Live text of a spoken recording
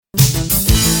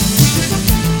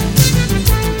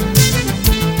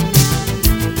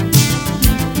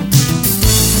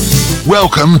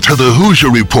Welcome to the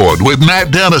Hoosier Report with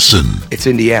Matt Dennison.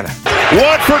 It's Indiana.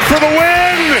 Watford for the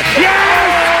win! Yes!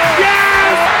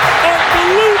 Yes!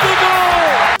 Unbelievable!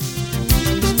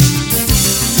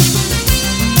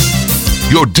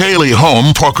 Your daily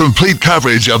home for complete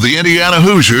coverage of the Indiana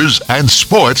Hoosiers and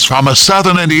sports from a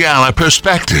Southern Indiana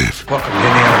perspective. Welcome to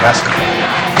Indiana basketball.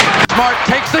 Smart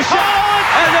takes the shot,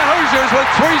 and the Hoosiers with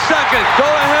 3 seconds go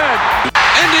ahead.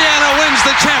 Indiana wins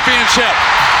the championship.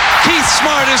 Keith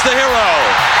Smart is the hero.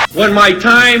 When my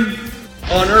time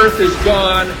on earth is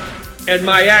gone and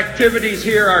my activities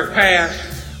here are past,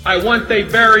 I want they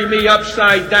bury me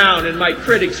upside down and my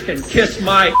critics can kiss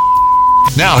my...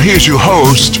 Now here's your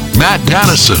host, Matt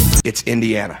Dennison. It's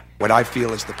Indiana, what I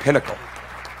feel is the pinnacle,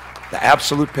 the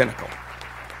absolute pinnacle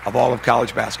of all of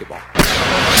college basketball.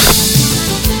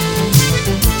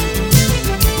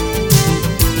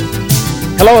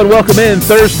 Hello and welcome in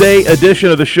Thursday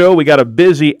edition of the show. We got a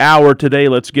busy hour today.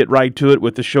 Let's get right to it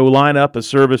with the show lineup, a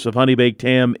service of Honey Baked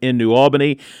Ham in New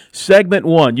Albany. Segment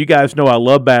 1, you guys know I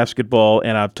love basketball,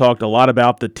 and I've talked a lot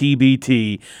about the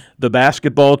TBT, the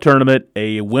basketball tournament,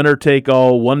 a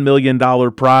winner-take-all $1 million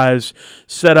prize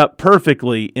set up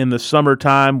perfectly in the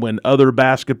summertime when other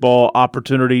basketball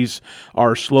opportunities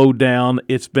are slowed down.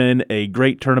 It's been a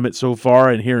great tournament so far,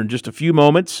 and here in just a few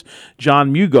moments,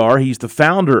 John Mugar, he's the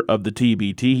founder of the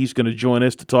TBT. He's going to join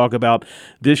us to talk about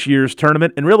this year's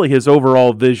tournament and really his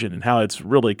overall vision and how it's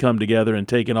really come together and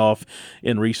taken off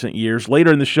in recent years.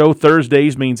 Later in the show,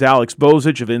 Thursdays means Alex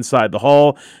Bozich of Inside the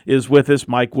Hall is with us,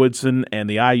 Mike Woodson, and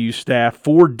the IU staff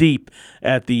 4 deep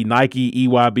at the Nike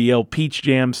EYBL Peach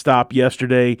Jam stop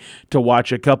yesterday to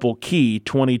watch a couple key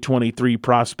 2023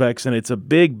 prospects, and it's a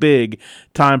big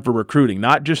time for recruiting.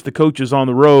 Not just the coaches on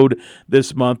the road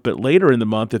this month, but later in the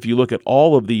month, if you look at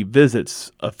all of the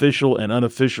visits, official and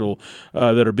unofficial,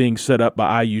 that are being set up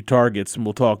by IU targets, and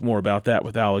we'll talk more about that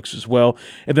with Alex as well.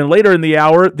 And then later in the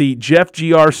hour, the Jeff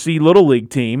GRC Little League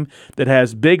team that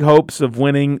has big hopes of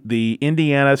winning the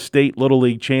Indiana State Little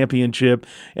League Championship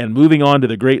and moving on to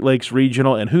the Great Lakes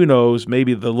Regional, and who knows,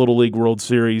 maybe the Little League World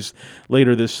Series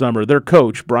later this summer. Their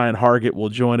coach, Brian Hargett, will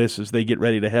join us as they get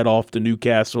ready to head off to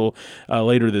Newcastle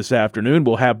later this afternoon.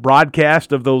 We'll have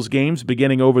broadcast of those games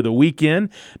beginning over the weekend,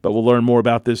 but we'll learn more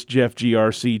about this Jeff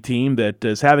GRC team that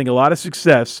is having a lot of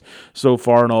success so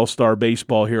far in All-Star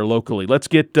Baseball here locally. Let's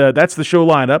get, that's the show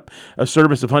lineup, a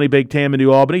service of Honey Baked Ham in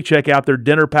New Albany. Check out their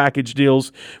dinner package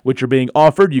deals, which are being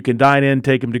offered. You can dine in,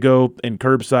 take them to go, and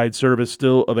curbside service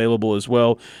still available as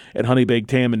well at Honey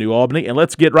Baked Ham in New Albany. And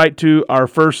let's get right to our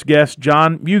first guest,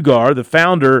 John Mugar, the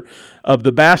founder of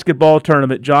the basketball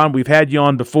tournament. John, we've had you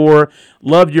on before.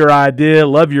 Loved your idea,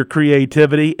 love your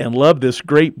creativity, and love this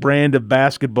great brand of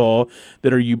basketball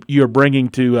that you're bringing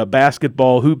to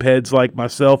basketball hoop heads like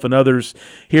myself and others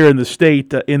here in the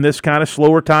state in this kind of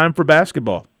slower time for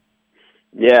basketball.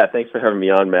 Yeah, thanks for having me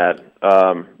on, Matt.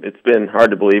 It's been hard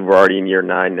to believe we're already in year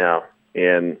 9 now,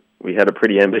 and we had a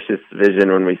pretty ambitious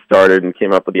vision when we started and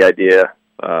came up with the idea,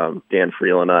 Dan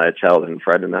Friel and I, Childhood and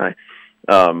Fred and I.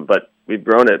 But we've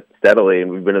grown it steadily,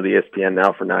 and we've been at the ESPN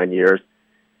now for 9 years,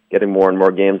 getting more and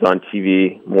more games on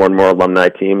TV. More and more alumni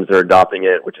teams are adopting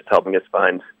it, which is helping us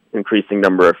find increasing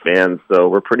number of fans. So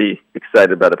we're pretty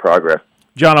excited about the progress.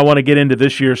 John, I want to get into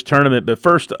this year's tournament, but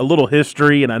first a little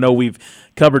history, and I know we've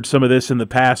covered some of this in the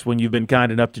past when you've been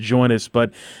kind enough to join us,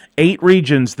 but 8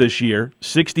 regions this year,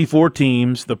 64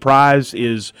 teams. The prize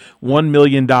is $1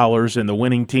 million, and the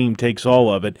winning team takes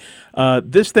all of it.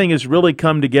 This thing has really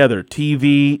come together.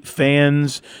 TV,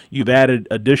 fans, you've added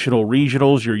additional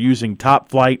regionals, you're using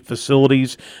top-flight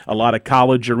facilities, a lot of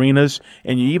college arenas,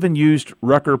 and you even used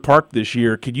Rucker Park this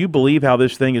year. Could you believe how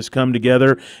this thing has come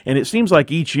together? And it seems like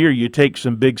each year you take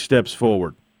some big steps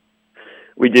forward.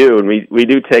 We do, and we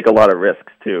do take a lot of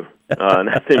risks too. And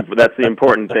I think that's the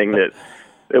important thing that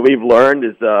we've learned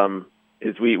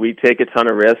is we take a ton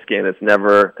of risk, and it's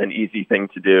never an easy thing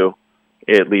to do.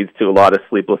 It leads to a lot of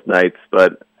sleepless nights,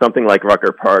 but something like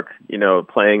Rucker Park,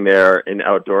 playing there in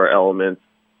outdoor elements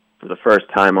for the first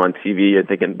time on TV, I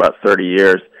think in about 30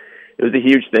 years, it was a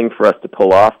huge thing for us to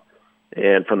pull off.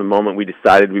 And from the moment we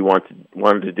decided we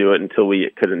wanted to do it until we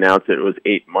could announce it, it was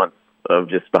 8 months of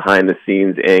just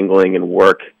behind-the-scenes angling and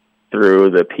work through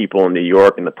the people in New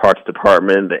York and the parks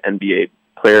department, the NBA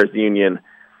Players Union.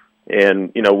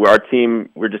 And, our team,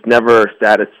 we're just never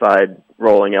satisfied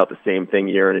rolling out the same thing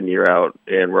year in and year out,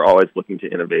 and we're always looking to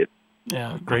innovate.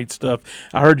 Yeah, great stuff.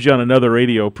 I heard you on another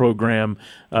radio program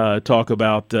talk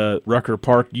about Rucker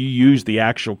Park. You use the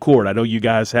actual court. I know you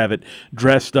guys have it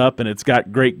dressed up, and it's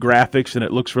got great graphics, and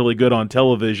it looks really good on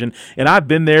television. And I've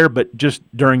been there, but just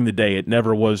during the day. It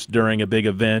never was during a big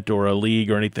event or a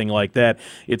league or anything like that.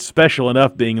 It's special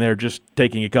enough being there just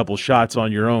taking a couple shots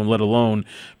on your own, let alone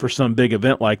for some big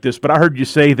event like this. But I heard you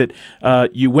say that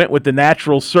you went with the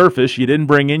natural surface. You didn't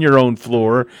bring in your own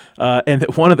floor, and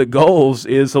that one of the goals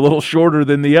is a little shorter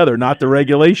than the other, not the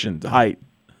regulation height.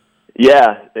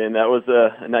 Yeah, and that was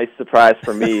a nice surprise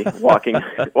for me walking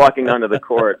onto the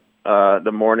court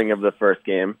the morning of the first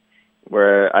game,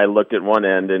 where I looked at one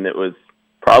end and it was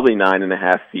probably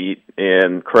 9.5 feet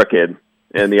and crooked,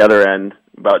 and the other end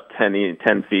about 10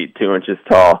 feet 2 inches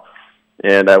tall.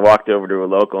 And I walked over to a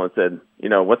local and said,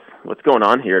 what's going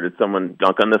on here? Did someone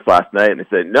dunk on this last night? And they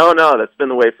said, no, that's been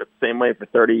the same way for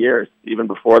 30 years, even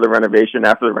before the renovation,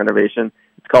 after the renovation.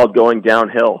 It's called going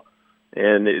downhill.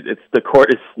 And the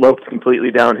court is sloped completely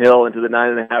downhill into the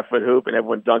 9.5-foot hoop, and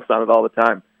everyone dunks on it all the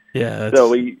time. Yeah.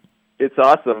 So it's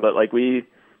awesome, but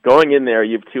going in there,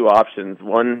 you have two options.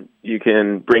 One, you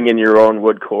can bring in your own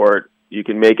wood court. You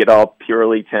can make it all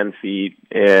purely 10 feet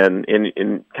and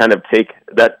kind of take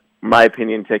that, my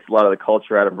opinion, takes a lot of the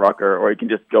culture out of Rucker, or you can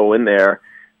just go in there,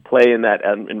 play in that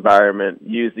environment,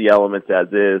 use the elements as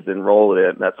is, and roll with it,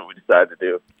 and that's what we decided to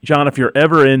do. John, if you're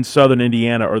ever in southern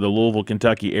Indiana or the Louisville,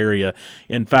 Kentucky area,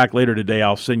 in fact, later today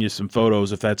I'll send you some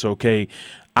photos if that's okay.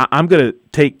 I'm going to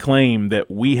take claim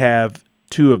that we have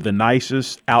two of the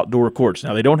nicest outdoor courts.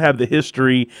 Now, they don't have the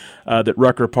history that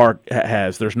Rucker Park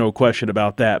has. There's no question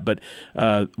about that. But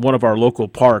one of our local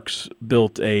parks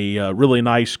built a really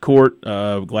nice court,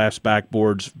 glass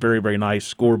backboards, very, very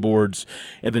nice scoreboards,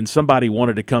 and then somebody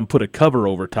wanted to come put a cover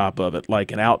over top of it,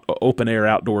 like an open-air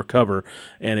outdoor cover,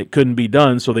 and it couldn't be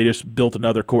done, so they just built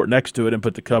another court next to it and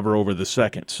put the cover over the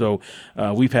second. So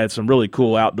we've had some really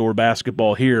cool outdoor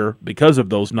basketball here because of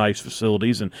those nice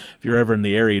facilities, and if you're ever in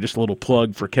the area, just a little plug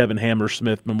for Kevin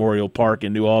Hammersmith Memorial Park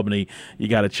in New Albany. You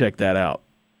got to check that out.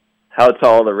 How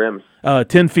tall are the rims?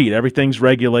 10 feet. Everything's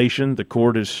regulation. The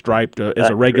court is striped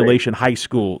as a regulation high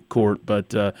school court,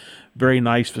 but very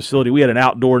nice facility. We had an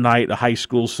outdoor night, a high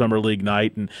school summer league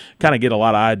night, and kind of get a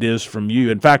lot of ideas from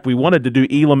you. In fact, we wanted to do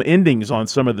Elam endings on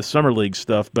some of the summer league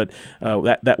stuff, but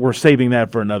that we're saving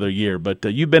that for another year. But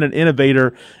you've been an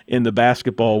innovator in the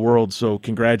basketball world, so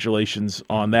congratulations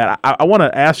on that. I want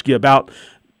to ask you about,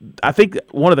 I think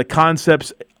one of the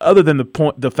concepts, other than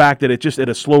the fact that it's just at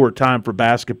a slower time for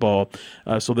basketball,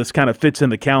 so this kind of fits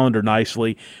in the calendar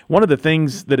nicely. One of the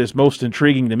things that is most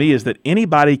intriguing to me is that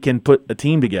anybody can put a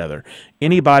team together.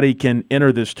 Anybody can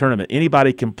enter this tournament.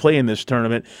 Anybody can play in this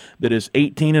tournament that is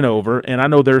 18 and over. And I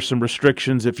know there's some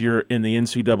restrictions if you're in the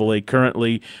NCAA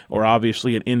currently or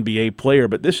obviously an NBA player,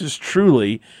 but this is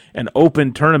truly an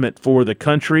open tournament for the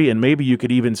country and maybe you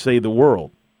could even say the world.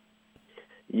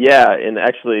 Yeah, and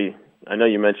actually, I know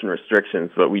you mentioned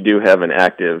restrictions, but we do have an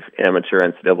active amateur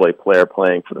NCAA player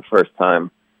playing for the first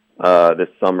time this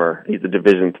summer. He's a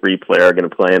Division III player, going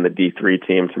to play in the D3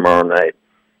 team tomorrow night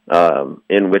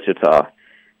in Wichita.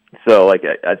 So,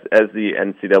 as the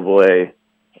NCAA,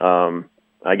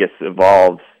 I guess,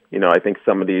 evolves, I think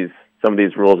some of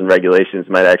these rules and regulations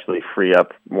might actually free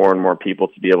up more and more people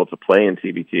to be able to play in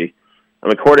TBT.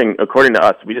 According to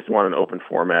us, we just want an open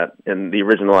format, and the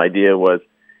original idea was,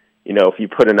 if you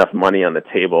put enough money on the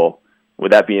table,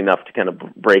 would that be enough to kind of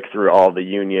break through all the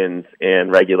unions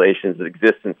and regulations that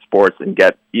exist in sports and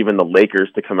get even the Lakers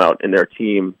to come out in their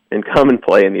team and come and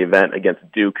play in the event against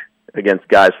Duke, against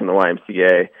guys from the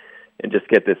YMCA, and just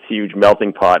get this huge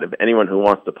melting pot of anyone who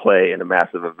wants to play in a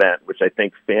massive event, which I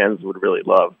think fans would really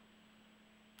love.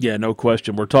 Yeah, no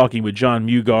question. We're talking with John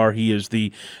Mugar. He is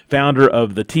the founder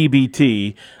of the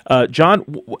TBT. John,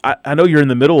 I know you're in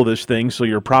the middle of this thing, so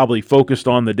you're probably focused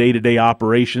on the day-to-day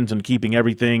operations and keeping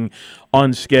everything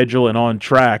on schedule and on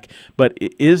track. But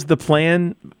is the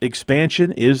plan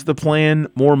expansion? Is the plan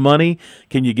more money?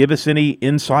 Can you give us any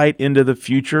insight into the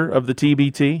future of the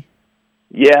TBT?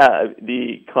 Yeah,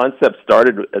 the concept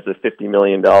started as a $50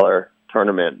 million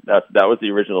tournament. That was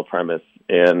the original premise.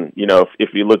 And, if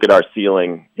you look at our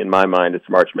ceiling, in my mind, it's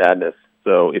March Madness.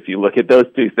 So if you look at those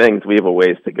two things, we have a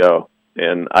ways to go.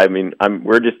 And our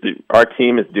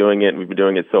team is doing it, and we've been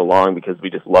doing it so long because we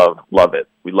just love it.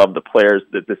 We love the players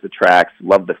that this attracts,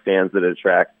 love the fans that it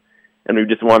attracts, and we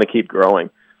just want to keep growing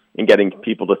and getting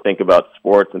people to think about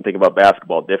sports and think about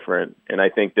basketball different. And I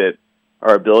think that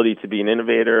our ability to be an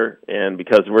innovator, and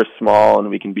because we're small and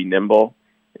we can be nimble,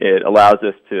 it allows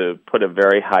us to put a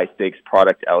very high-stakes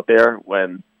product out there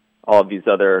when all of these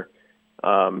other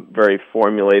very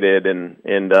formulated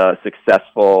and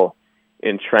successful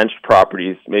entrenched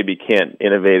properties maybe can't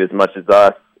innovate as much as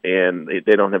us, and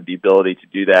they don't have the ability to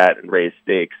do that and raise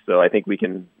stakes. So I think we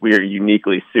are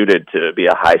uniquely suited to be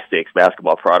a high-stakes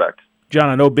basketball product. John,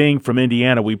 I know being from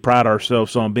Indiana, we pride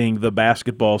ourselves on being the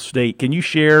basketball state. Can you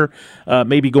share,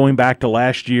 maybe going back to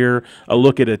last year, a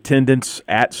look at attendance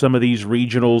at some of these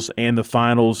regionals and the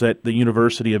finals at the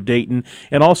University of Dayton,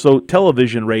 and also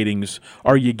television ratings?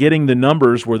 Are you getting the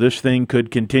numbers where this thing could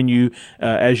continue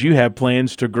as you have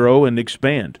plans to grow and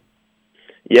expand?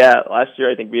 Yeah, last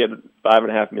year I think we had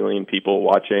 5.5 million people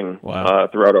watching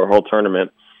throughout our whole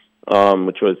tournament,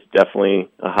 which was definitely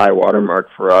a high watermark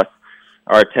for us.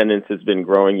 Our attendance has been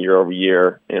growing year over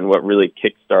year, and what really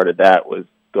kick-started that was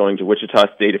going to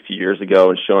Wichita State a few years ago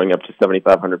and showing up to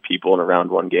 7,500 people in a round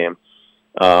one game.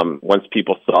 Once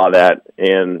people saw that,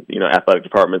 and athletic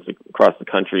departments across the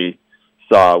country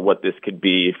saw what this could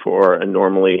be for a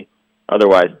normally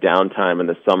otherwise downtime in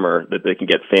the summer, that they can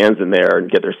get fans in there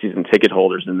and get their season ticket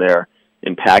holders in there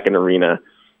and pack an arena.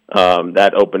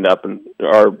 That opened up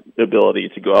our ability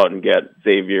to go out and get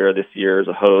Xavier this year as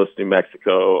a host, New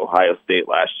Mexico, Ohio State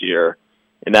last year,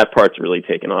 and that part's really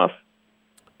taken off.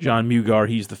 John Mugar,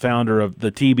 he's the founder of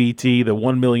the TBT, the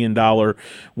 $1 million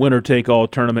winner-take-all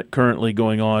tournament currently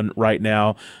going on right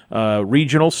now.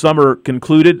 Regional, some are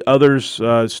concluded, others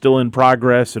still in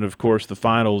progress, and, of course, the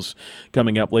finals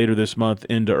coming up later this month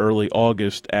into early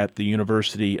August at the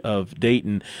University of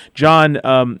Dayton. John,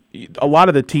 a lot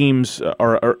of the teams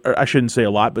are, I shouldn't say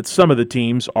a lot, but some of the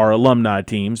teams are alumni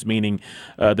teams, meaning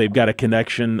they've got a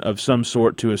connection of some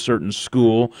sort to a certain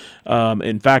school.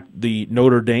 In fact, the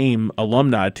Notre Dame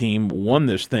alumni team won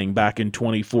this thing back in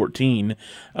 2014.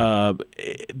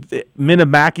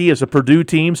 Minamaki is a Purdue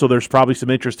team, so there's probably some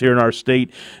interest here in our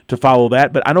state to follow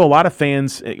that. But I know a lot of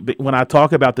fans, when I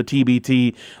talk about the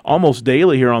TBT almost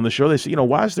daily here on the show, they say,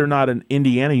 why is there not an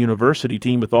Indiana University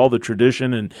team with all the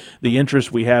tradition and the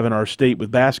interest we have in our state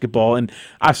with basketball? And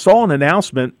I saw an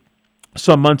announcement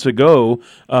some months ago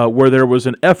where there was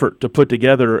an effort to put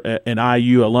together an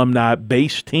IU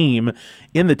alumni-based team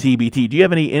in the TBT. Do you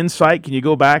have any insight? Can you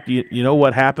go back? Do you know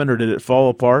what happened, or did it fall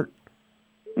apart?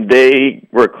 They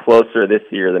were closer this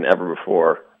year than ever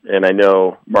before, and I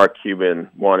know Mark Cuban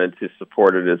wanted to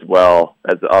support it as well,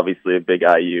 as obviously a big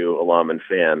IU alum and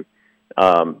fan.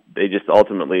 They just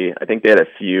ultimately, I think they had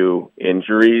a few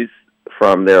injuries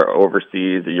from their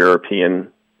overseas European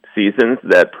seasons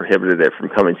that prohibited it from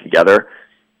coming together.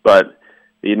 But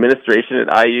the administration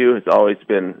at IU has always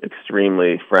been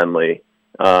extremely friendly.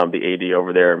 The AD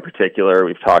over there in particular,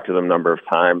 we've talked to them a number of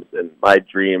times. And my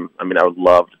dream, I would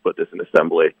love to put this in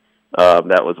assembly.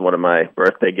 That was one of my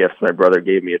birthday gifts. My brother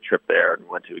gave me a trip there and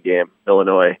went to a game,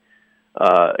 Illinois,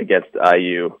 against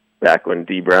IU back when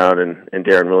D. Brown and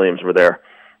Darren Williams were there.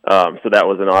 So that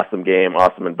was an awesome game,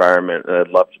 awesome environment, and I'd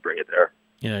love to bring it there.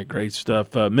 Yeah, great stuff.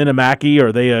 Minamaki,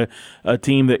 are they a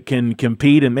team that can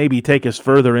compete and maybe take us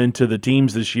further into the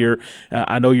teams this year?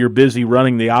 I know you're busy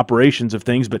running the operations of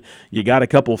things, but you got a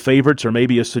couple favorites or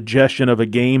maybe a suggestion of a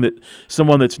game that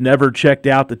someone that's never checked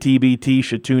out the TBT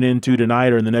should tune into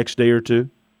tonight or in the next day or two?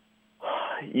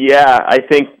 Yeah, I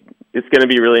think it's going to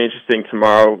be really interesting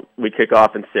tomorrow. We kick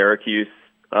off in Syracuse.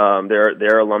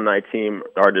 Their alumni team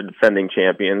are the defending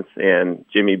champions, and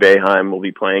Jimmy Boeheim will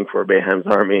be playing for Boeheim's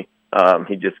Army.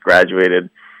 He just graduated.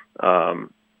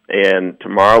 And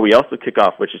tomorrow we also kick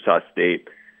off Wichita State.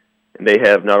 And they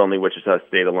have not only Wichita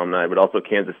State alumni, but also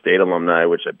Kansas State alumni,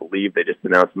 which I believe they just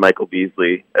announced Michael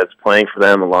Beasley as playing for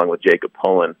them along with Jacob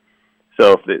Pullen.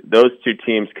 So if those two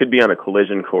teams could be on a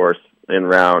collision course in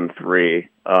round 3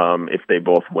 if they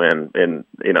both win. And,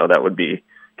 that would be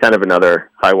kind of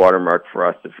another high water mark for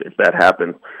us if that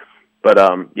happens. But,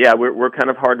 we're kind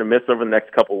of hard to miss over the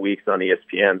next couple of weeks on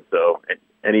ESPN. So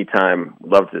anytime,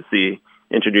 love to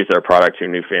introduce our product to a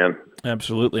new fan.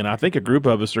 Absolutely, and I think a group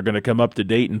of us are going to come up to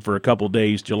Dayton for a couple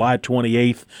days. July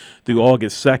 28th through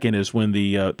August 2nd is when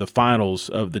the finals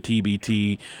of the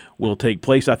TBT will take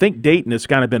place. I think Dayton has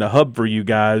kind of been a hub for you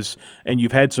guys, and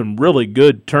you've had some really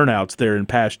good turnouts there in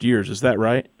past years. Is that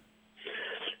right?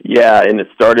 Yeah, and it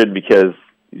started because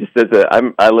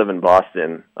I live in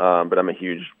Boston, but I'm a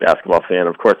huge basketball fan.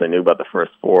 Of course, I knew about the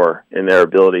first four and their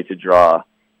ability to draw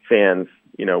fans,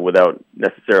 without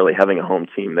necessarily having a home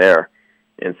team there.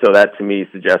 And so that, to me,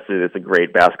 suggested it's a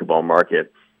great basketball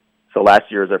market. So last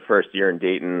year was our first year in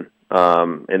Dayton,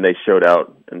 and they showed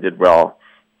out and did well.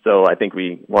 So I think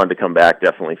we wanted to come back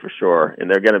definitely for sure.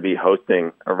 And they're going to be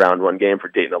hosting a round 1 game for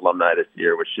Dayton alumni this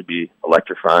year, which should be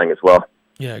electrifying as well.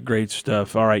 Yeah, great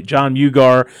stuff. All right, John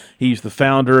Mugar, he's the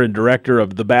founder and director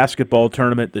of the basketball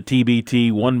tournament, the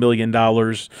TBT, $1 million.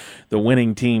 The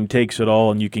winning team takes it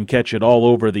all, and you can catch it all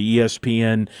over the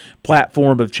ESPN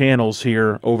platform of channels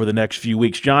here over the next few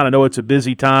weeks. John, I know it's a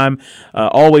busy time.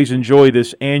 Always enjoy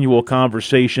this annual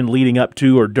conversation leading up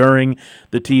to or during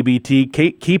the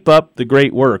TBT. Keep up the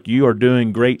great work. You are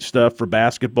doing great stuff for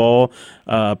basketball,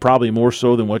 probably more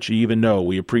so than what you even know.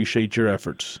 We appreciate your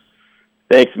efforts.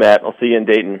 Thanks, Matt. I'll see you in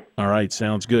Dayton. All right,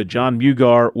 sounds good. John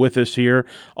Mugar with us here.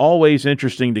 Always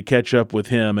interesting to catch up with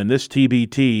him. And this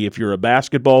TBT, if you're a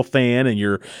basketball fan and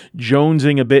you're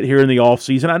jonesing a bit here in the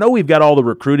offseason, I know we've got all the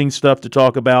recruiting stuff to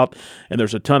talk about, and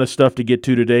there's a ton of stuff to get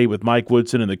to today with Mike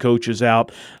Woodson and the coaches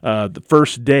out. The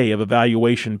first day of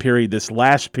evaluation period, this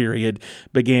last period,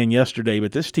 began yesterday,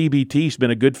 but this TBT's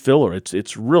been a good filler.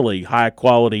 It's really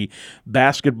high-quality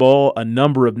basketball, a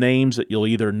number of names that you'll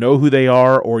either know who they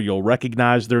are or you'll recognize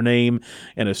their name,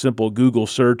 and a simple Google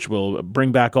search will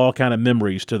bring back all kind of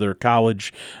memories to their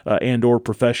college and or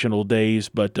professional days.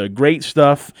 But great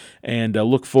stuff, and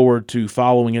look forward to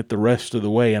following it the rest of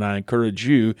the way. And I encourage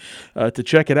you to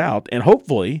check it out. And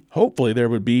hopefully there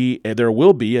will be a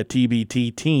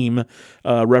TBT team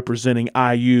representing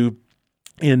IU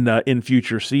in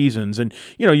future seasons. And,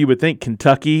 you would think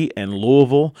Kentucky and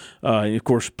Louisville, of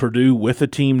course, Purdue with a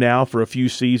team now for a few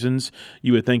seasons,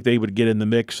 you would think they would get in the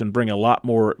mix and bring a lot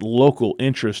more local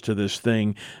interest to this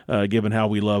thing, given how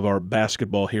we love our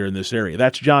basketball here in this area.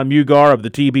 That's John Mugar of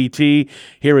the TBT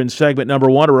here in segment number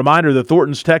 1. A reminder, the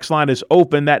Thornton's text line is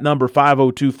open. That number,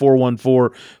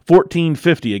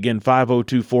 502-414-1450. Again,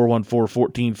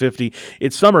 502-414-1450.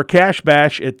 It's Summer Cash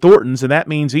Bash at Thornton's, and that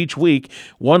means each week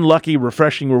one lucky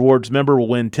Refreshing Rewards member will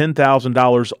win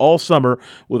 $10,000 all summer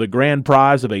with a grand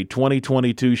prize of a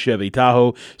 2022 Chevy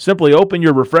Tahoe. Simply open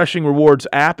your Refreshing Rewards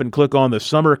app and click on the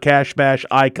Summer Cash Bash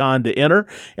icon to enter.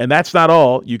 And that's not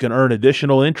all. You can earn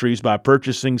additional entries by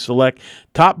purchasing select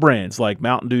top brands like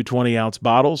Mountain Dew 20-ounce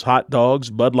bottles, hot dogs,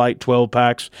 Bud Light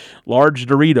 12-packs, large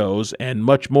Doritos, and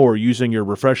much more using your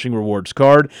Refreshing Rewards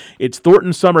card. It's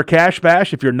Thornton Summer Cash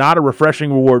Bash. If you're not a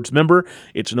Refreshing Rewards member,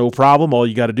 it's no problem. All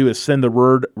you got to do is send the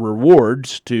word rewards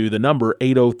to the number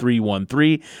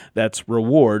 80313. That's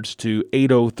rewards to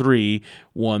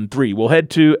 80313. We'll head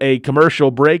to a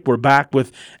commercial break. We're back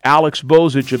with Alex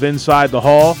Bozich of Inside the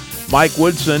Hall, Mike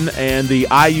Woodson, and the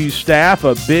IU staff.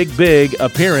 A big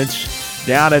appearance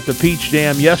down at the Peach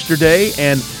Dam yesterday,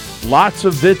 and lots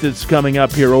of visits coming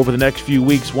up here over the next few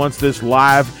weeks once this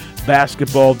live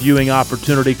basketball viewing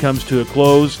opportunity comes to a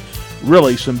close.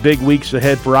 Really some big weeks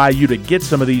ahead for IU to get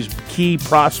some of these key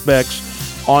prospects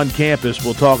on campus.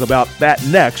 We'll talk about that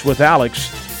next with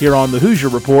Alex here on the Hoosier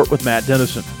Report with Matt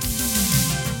Dennison.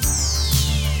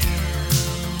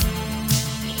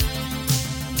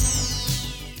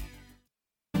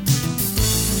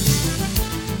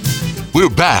 We're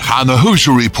back on the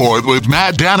Hoosier Report with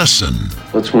Matt Dennison.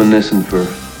 Let's win this one for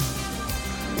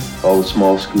all the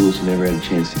small schools who never had a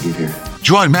chance to get here.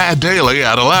 Join Matt daily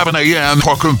at 11 a.m.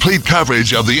 for complete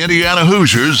coverage of the Indiana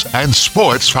Hoosiers and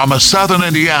sports from a Southern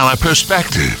Indiana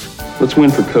perspective. Let's win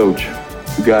for Coach,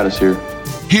 who got us here.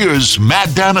 Here's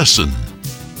Matt Dennison.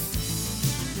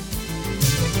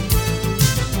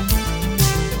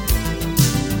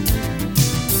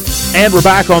 And we're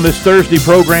back on this Thursday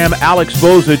program. Alex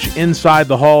Bozich, Inside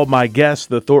the Hall. My guest,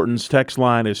 the Thornton's text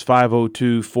line is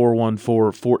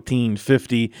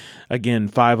 502-414-1450. Again,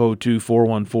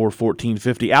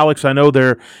 502-414-1450. Alex, I know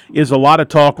there is a lot of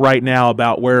talk right now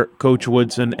about where Coach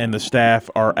Woodson and the staff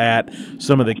are at,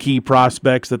 some of the key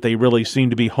prospects that they really seem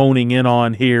to be honing in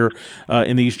on here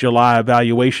in these July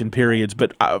evaluation periods.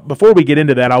 But before we get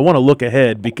into that, I want to look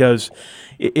ahead, because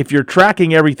if you're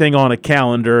tracking everything on a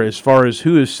calendar as far as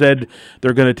who has said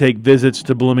they're going to take visits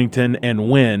to Bloomington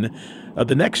and when,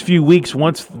 the next few weeks,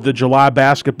 once the July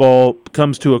basketball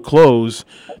comes to a close,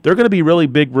 they're going to be really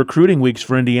big recruiting weeks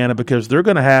for Indiana, because they're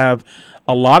going to have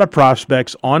a lot of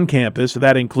prospects on campus.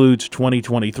 That includes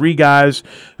 2023 guys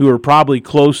who are probably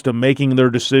close to making their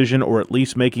decision or at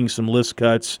least making some list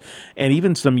cuts, and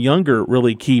even some younger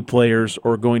really key players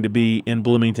are going to be in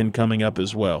Bloomington coming up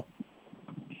as well.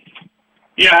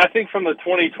 Yeah, I think from the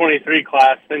 2023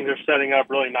 class, things are setting up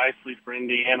really nicely for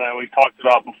Indiana. We talked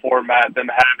about before, Matt,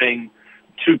 them having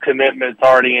 2 commitments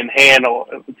already in hand.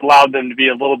 It's allowed them to be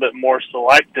a little bit more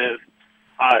selective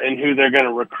in who they're going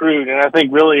to recruit. And I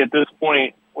think really at this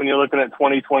point, when you're looking at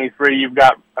 2023, you've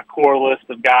got a core list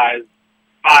of guys,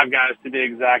 5 guys to be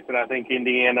exact, that I think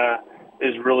Indiana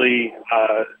is really,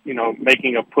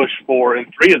 making a push for.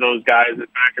 And 3 of those guys, in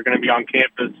fact, are going to be on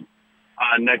campus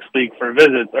next week for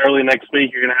visits. Early next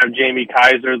week, you're going to have Jamie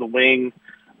Kaiser, the wing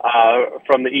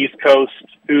from the East Coast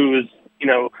who is,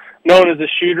 known as a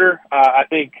shooter. I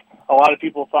think a lot of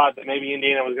people thought that maybe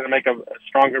Indiana was going to make a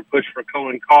stronger push for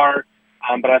Cohen Carr,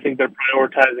 but I think they're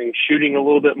prioritizing shooting a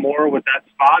little bit more with that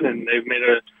spot, and they've made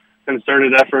a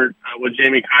concerted effort with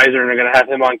Jamie Kaiser, and they're going to have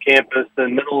him on campus.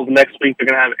 Then middle of next week, they're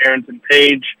going to have Arrington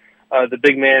Page, the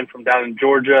big man from down in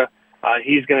Georgia.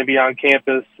 He's going to be on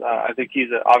campus. I think he's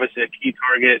obviously a key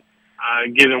target,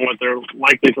 given what they're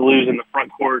likely to lose in the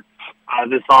front court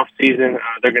this offseason.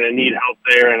 They're going to need help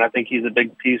there, and I think he's a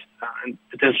big piece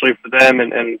potentially for them.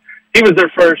 And he was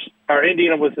their first, or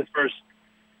Indiana was his first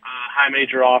high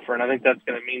major offer, and I think that's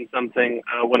going to mean something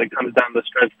when it comes down the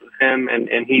stretch with him.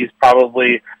 And he's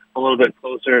probably a little bit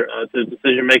closer to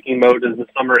decision-making mode as the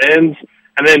summer ends.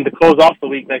 And then to close off the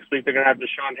week next week, they're going to have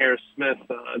Deshaun Harris-Smith,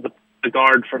 the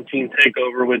guard from Team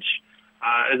Takeover, which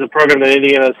is a program that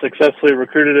Indiana has successfully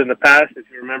recruited in the past. If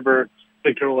you remember,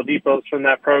 Victor Oladipo's from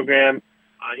that program.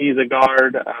 He's a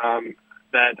guard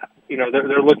that,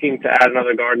 they're looking to add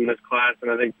another guard in this class, and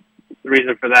I think the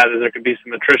reason for that is there could be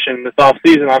some attrition this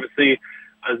offseason. Obviously,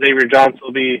 Xavier Johnson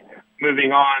will be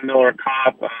moving on, Miller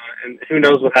Kopp, and who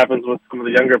knows what happens with some of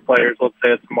the younger players. Let's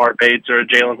say it's Mark Bates or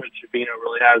Jalen Hood-Schifino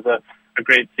really has a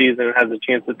great season and has a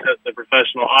chance to test the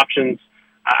professional options.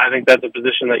 I think that's a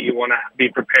position that you want to be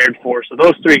prepared for. So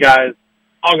those three guys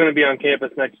all going to be on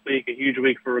campus next week, a huge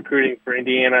week for recruiting for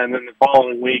Indiana. And then the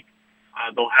following week,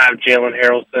 they'll have Jalen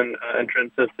Harrelson and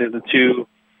Trent Sisley, the two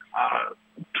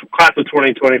class of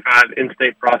 2025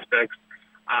 in-state prospects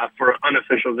for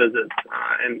unofficial visits.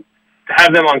 And to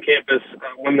have them on campus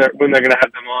when they're going to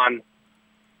have them on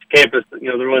campus,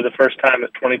 they're really the first time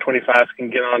that 2025s can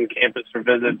get on campus for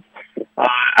visits.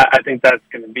 I think that's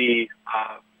going to be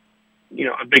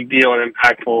a big deal and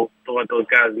impactful to let those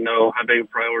guys know how big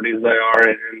priorities they are.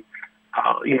 And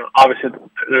obviously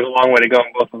there's a long way to go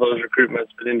in both of those recruitments,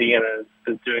 but Indiana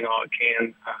is doing all it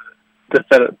can to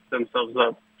set themselves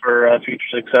up for future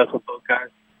success with those guys.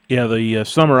 Yeah, the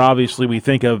summer, obviously, we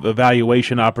think of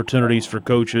evaluation opportunities for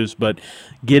coaches, but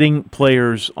getting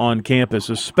players on campus,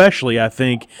 especially, I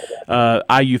think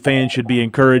IU fans should be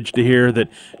encouraged to hear that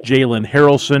Jalen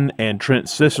Harrelson and Trent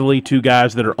Sisley, two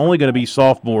guys that are only going to be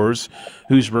sophomores,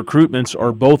 whose recruitments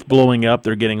are both blowing up.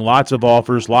 They're getting lots of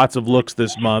offers, lots of looks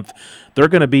this month. They're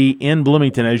going to be in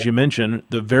Bloomington, as you mentioned,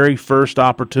 the very first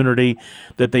opportunity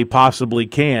that they possibly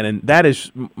can. And that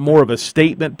is more of a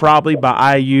statement probably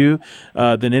by IU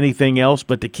than anything else,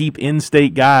 but to keep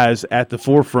in-state guys at the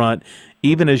forefront,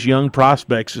 even as young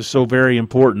prospects, is so very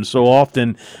important. So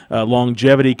often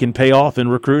longevity can pay off in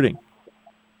recruiting.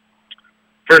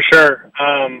 For sure.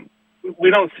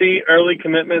 We don't see early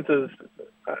commitments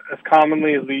as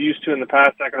commonly as we used to in the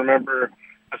past. I can remember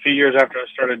a few years after I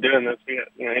started doing this,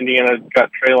 Indiana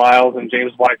got Trey Lyles and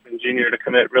James Blackman Jr. to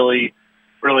commit really,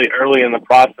 really early in the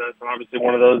process, and obviously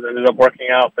one of those ended up working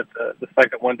out, but the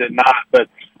second one did not. But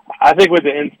I think with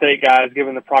the in-state guys,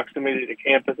 given the proximity to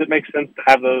campus, it makes sense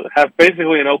to have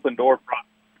basically an open door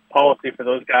policy for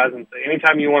those guys and say,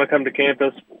 anytime you want to come to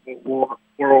campus, we're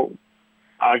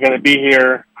going to be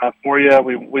here for you.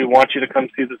 We want you to come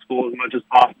see the school as much as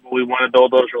possible. We want to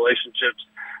build those relationships.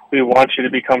 We want you to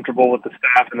be comfortable with the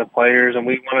staff and the players, and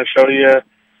we want to show you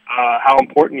how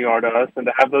important you are to us. And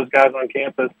to have those guys on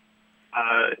campus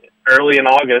early in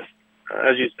August,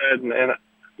 as you said, and I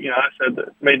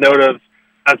said made note of,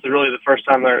 that's really the first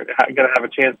time they're going to have a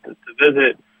chance to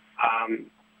visit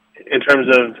in terms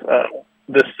of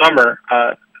this summer.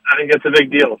 I think it's a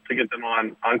big deal to get them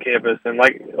on campus. And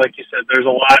like you said, there's a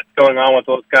lot going on with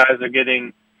those guys. They're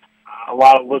getting a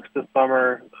lot of looks this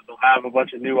summer. They'll have a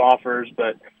bunch of new offers,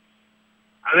 but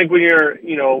I think when you're,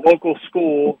 a local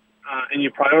school and you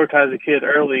prioritize a kid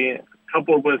early,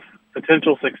 coupled with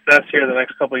potential success here the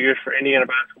next couple of years for Indiana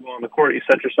basketball on the court, you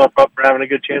set yourself up for having a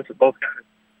good chance at both guys.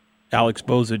 Alex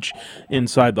Bozich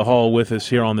inside the hall with us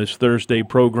here on this Thursday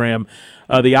program.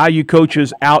 The IU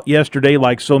coaches out yesterday,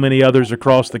 like so many others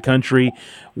across the country.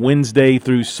 Wednesday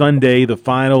through Sunday, the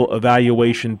final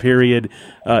evaluation period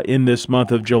in this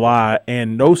month of July.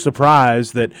 And no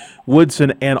surprise that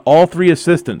Woodson and all three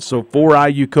assistants, so 4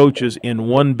 IU coaches in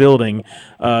one building,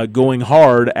 going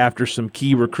hard after some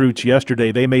key recruits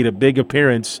yesterday. They made a big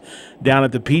appearance down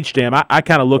at the Peach Dam. I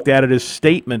kind of looked at it as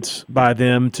statements by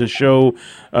them to show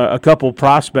a couple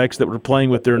prospects that were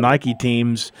playing with their Nike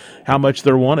teams how much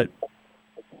they're wanted.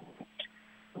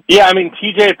 Yeah,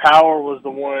 TJ Power was the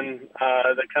one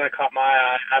that kind of caught my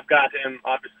eye. I've got him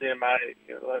obviously in my.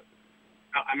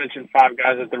 I mentioned 5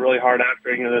 guys that they're really hard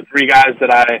after. The 3 guys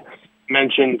that I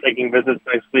mentioned taking visits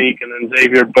next week, and then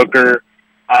Xavier Booker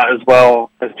as well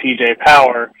as TJ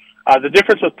Power. The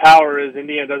difference with Power is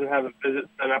Indiana doesn't have a visit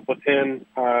set up with him.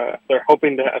 They're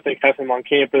hoping to, I think, have him on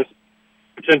campus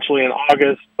potentially in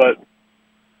August, but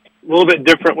a little bit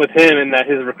different with him in that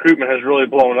his recruitment has really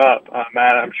blown up.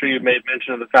 Matt, I'm sure you've made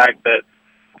mention of the fact that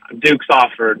Duke's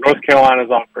offered, North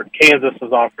Carolina's offered, Kansas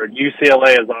has offered,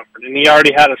 UCLA has offered, and he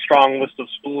already had a strong list of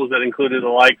schools that included the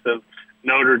likes of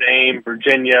Notre Dame,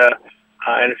 Virginia,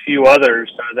 and a few others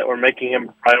that were making him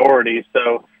a priority.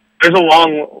 So there's a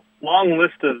long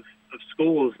list of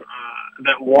schools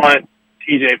that want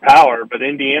TJ Power, but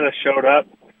Indiana showed up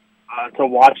to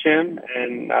watch him,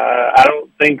 and I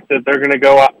don't think that they're going to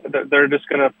go out, they're just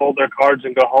going to fold their cards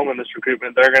and go home in this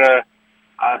recruitment. They're going to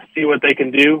see what they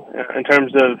can do in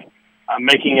terms of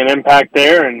making an impact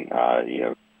there, and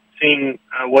seeing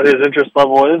what his interest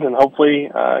level is, and hopefully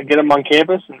get him on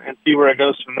campus and see where it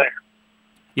goes from there.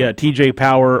 Yeah, TJ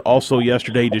Power, also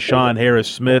yesterday, Deshaun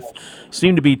Harris-Smith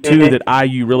seem to be two that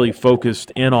IU really focused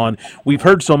in on. We've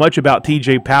heard so much about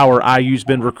TJ Power. IU's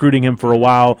been recruiting him for a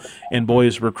while, and boy,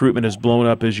 his recruitment has blown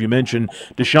up, as you mentioned.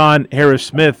 Deshaun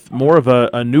Harris-Smith, more of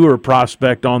a newer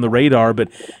prospect on the radar, but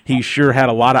he sure had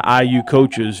a lot of IU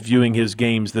coaches viewing his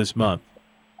games this month.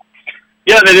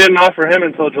 Yeah, they didn't offer him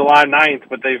until July 9th,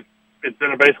 but it's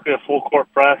been basically a full-court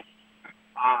press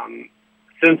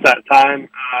since that time.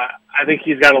 I think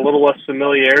he's got a little less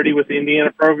familiarity with the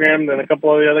Indiana program than a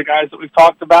couple of the other guys that we've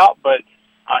talked about, but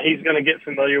he's going to get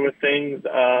familiar with things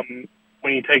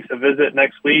when he takes a visit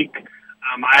next week.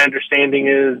 My understanding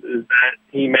is that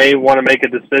he may want to make a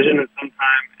decision at some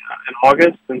time in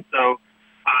August, and so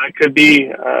it could be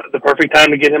the perfect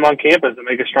time to get him on campus and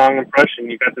make a strong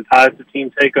impression. You've got the ties to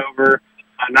Team Takeover.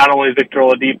 Not only Victor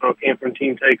Oladipo came from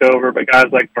Team Takeover, but guys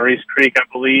like Maurice Creek, I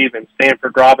believe, and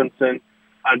Stanford Robinson,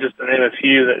 just to name a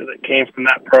few that came from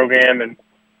that program. And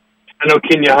I know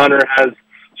Kenya Hunter has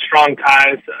strong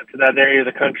ties to that area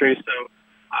of the country. So,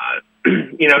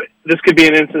 this could be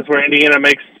an instance where Indiana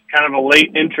makes kind of a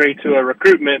late entry to a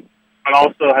recruitment, but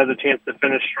also has a chance to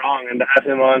finish strong and to have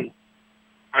him on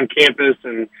campus.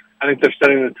 And I think they're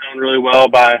setting the tone really well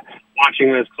by watching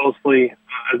him as closely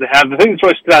as they have. The thing that's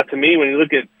really stood out to me when you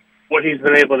look at what he's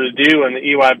been able to do in the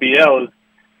EYBL is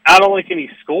not only can he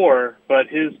score, but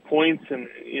his points and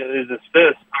his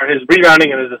assists, or his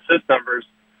rebounding and his assist numbers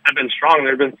have been strong.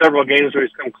 There have been several games where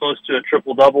he's come close to a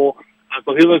triple-double.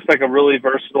 So he looks like a really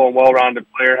versatile and well-rounded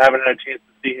player. Haven't had a chance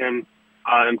to see him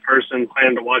in person.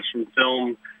 Plan to watch some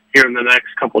film here in the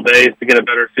next couple of days to get a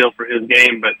better feel for his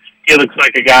game. But he looks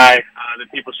like a guy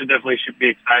that people should be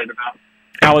excited about.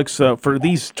 Alex, for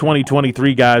these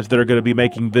 2023 guys that are going to be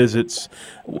making visits,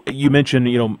 you mentioned,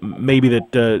 maybe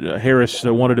that Harris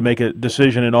wanted to make a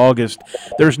decision in August.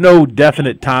 There's no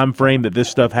definite time frame that this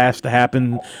stuff has to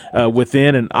happen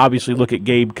within, and obviously look at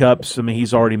Gabe Cupps. I mean,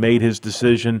 he's already made his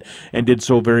decision and did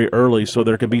so very early, so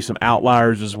there can be some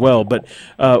outliers as well. But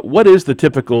what is the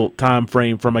typical time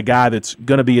frame from a guy that's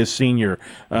going to be a senior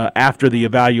after the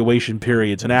evaluation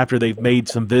periods and after they've made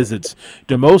some visits?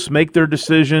 Do most make their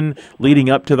decision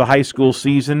leading up to the high school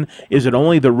season? Is it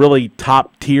only the really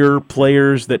top-tier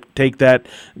players that take that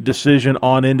decision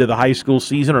on into the high school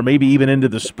season, or maybe even into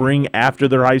the spring after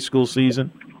their high school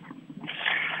season?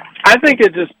 I think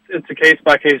it's a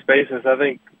case-by-case basis. I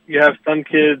think you have some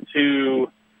kids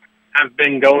who have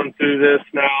been going through this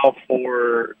now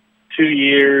for 2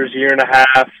 years, year and a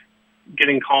half,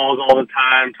 getting calls all the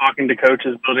time, talking to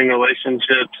coaches, building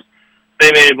relationships.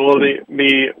 They may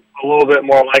be a little bit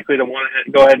more likely to want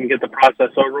to go ahead and get the process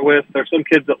over with. There's some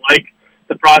kids that like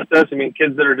the process. I mean,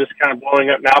 kids that are just kind of blowing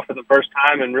up now for the first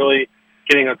time and really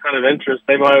getting a ton of interest,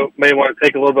 they may want to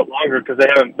take a little bit longer because they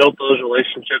haven't built those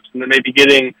relationships, and they may be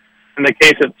getting, in the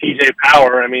case of TJ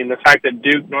Power, I mean, the fact that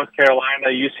Duke, North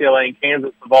Carolina, UCLA, and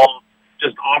Kansas have all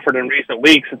just offered in recent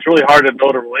weeks, it's really hard to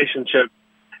build a relationship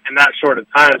in that short of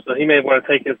time. So he may want to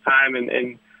take his time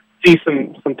and see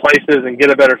some places and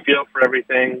get a better feel for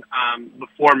everything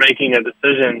before making a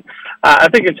decision. I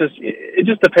think it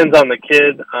just depends on the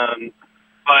kid.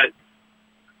 But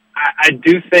I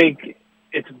do think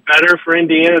it's better for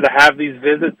Indiana to have these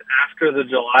visits after the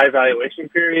July evaluation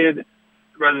period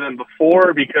rather than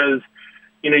before, because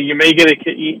you may get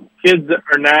kids that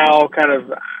are now kind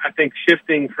of, I think,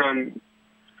 shifting from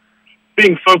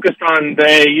being focused on the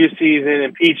AAU season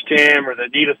and Peach Jam or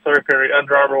the Adidas Circuit or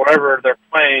Under Armour, whatever they're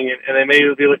playing, and they may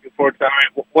be looking forward to, all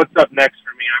right, what's up next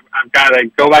for me? I've got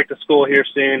to go back to school here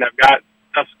soon. I've got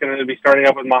stuff's going to be starting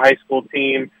up with my high school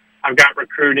team. I've got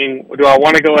recruiting. Do I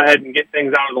want to go ahead and get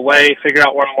things out of the way, figure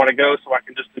out where I want to go so I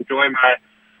can just enjoy my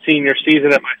senior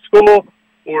season at my school,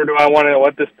 or do I want to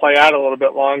let this play out a little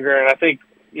bit longer? And I think,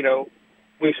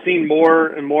 we've seen more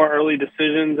and more early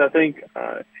decisions, I think,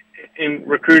 in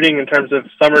recruiting in terms of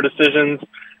summer decisions.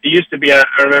 It used to be, I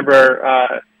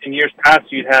remember in years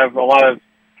past, you'd have a lot of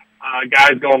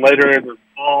guys going later in the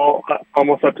fall,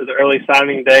 almost up to the early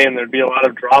signing day, and there'd be a lot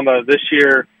of drama. This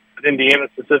year, with Indiana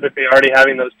specifically already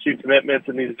having those 2 commitments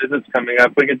and these visits coming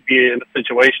up, we could be in a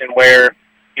situation where,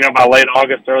 by late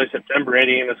August, early September,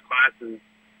 Indiana's class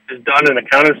is done and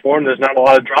accounted for, and there's not a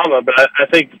lot of drama. But I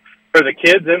think for the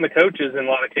kids and the coaches, in a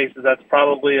lot of cases, that's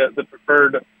probably the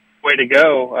preferred way to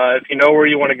go. If you know where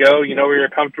you want to go, you know where you're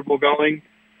comfortable going,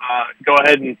 go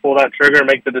ahead and pull that trigger and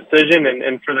make the decision.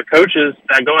 And for the coaches,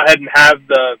 go ahead and have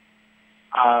the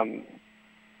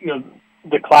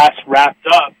class wrapped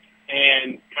up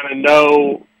and kind of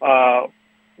know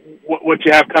what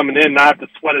you have coming in, not have to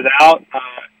sweat it out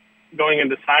going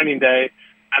into signing day.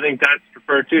 I think that's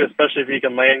preferred too, especially if you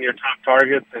can land your top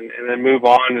targets and then move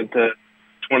on into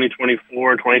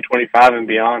 2024, 2025, and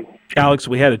beyond. Alex,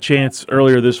 we had a chance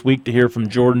earlier this week to hear from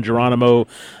Jordan Geronimo.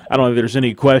 I don't know if there's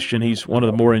any question. He's one of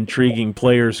the more intriguing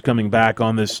players coming back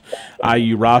on this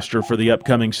IU roster for the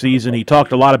upcoming season. He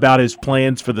talked a lot about his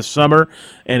plans for the summer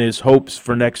and his hopes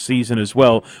for next season as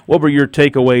well. What were your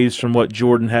takeaways from what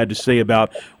Jordan had to say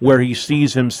about where he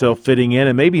sees himself fitting in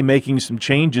and maybe making some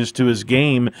changes to his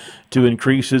game to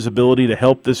increase his ability to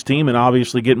help this team and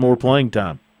obviously get more playing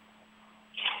time?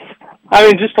 I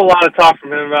mean, just a lot of talk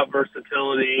from him about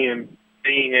versatility and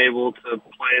being able to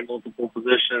play multiple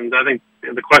positions. I think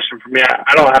the question for me,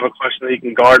 I don't have a question that he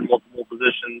can guard multiple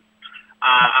positions.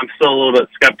 I'm still a little bit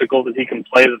skeptical that he can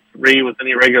play the 3 with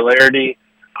any regularity.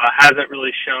 Hasn't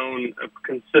really shown a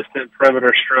consistent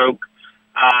perimeter stroke,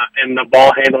 and the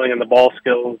ball handling and the ball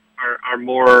skills are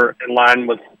more in line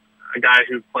with a guy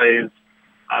who plays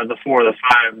the 4 or the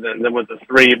 5 than with the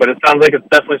 3. But it sounds like it's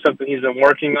definitely something he's been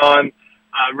working on.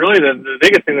 Really, the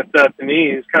biggest thing that stood out to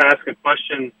me is kind of ask a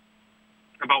question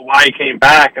about why he came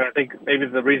back, and I think maybe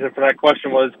the reason for that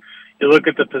question was you look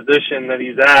at the position that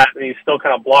he's at, and he's still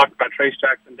kind of blocked by Trace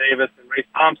Jackson-Davis and Race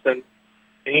Thompson,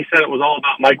 and he said it was all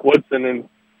about Mike Woodson and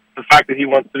the fact that he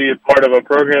wants to be a part of a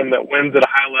program that wins at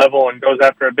a high level and goes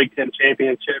after a Big Ten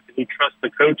championship, and he trusts the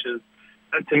coaches.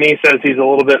 That, to me, says he's a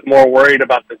little bit more worried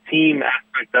about the team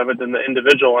aspect of it than the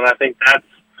individual, and I think that's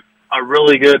a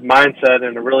really good mindset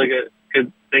and a really good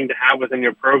thing to have within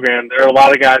your program. There are a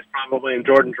lot of guys probably in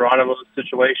Jordan Geronimo's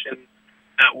situation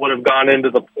that would have gone into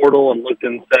the portal and looked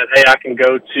and said, hey, I can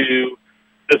go to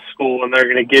this school and they're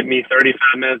going to give me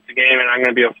 35 minutes a game and I'm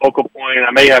going to be a focal point.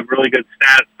 I may have really good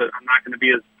stats, but I'm not going to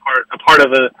be a part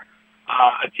of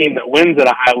a team that wins at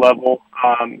a high level.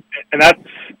 And that's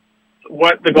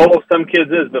what the goal of some kids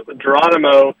is. But with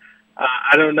Geronimo,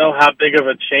 I don't know how big of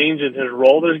a change in his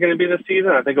role there's going to be this season.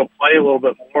 I think he'll play a little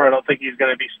bit more. I don't think he's going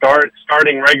to be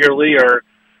starting regularly or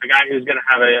a guy who's going to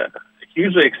have a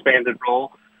hugely expanded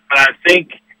role. But I think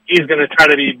he's going to try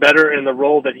to be better in the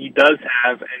role that he does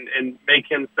have and make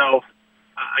himself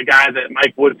a guy that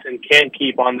Mike Woodson can't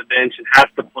keep on the bench and has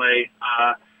to play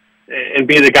and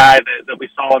be the guy that we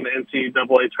saw in the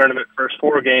NCAA tournament first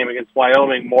 4 game against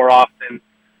Wyoming more often.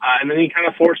 And then he kind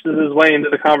of forces his way into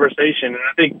the conversation. And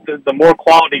I think the more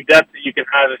quality depth that you can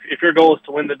have, if your goal is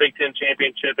to win the Big Ten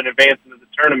championship and advance into the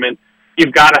tournament,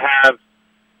 you've got to have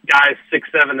guys 6,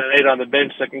 7, and 8 on the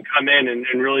bench that can come in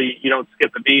and really you don't skip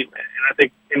a beat. And I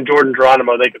think in Jordan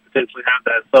Geronimo, they could potentially have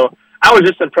that. So I was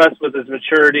just impressed with his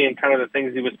maturity and kind of the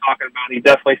things he was talking about. He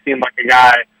definitely seemed like a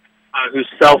guy who's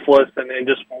selfless and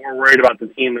just more worried about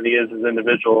the team than he is his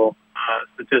individual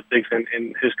statistics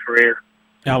in his career.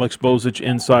 Alex Bozich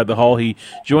inside the hall. He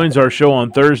joins our show on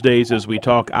Thursdays as we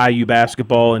talk IU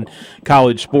basketball and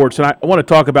college sports. And I want to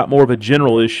talk about more of a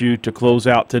general issue to close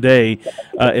out today.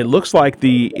 It looks like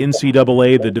the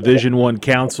NCAA, the Division I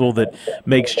Council that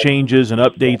makes changes and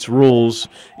updates rules,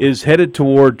 is headed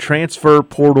toward transfer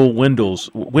portal windows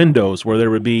where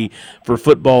there would be, for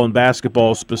football and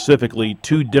basketball specifically,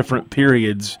 2 different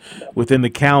periods within the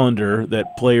calendar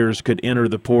that players could enter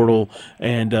the portal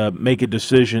and make a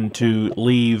decision to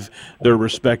leave their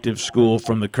respective school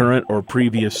from the current or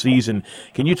previous season.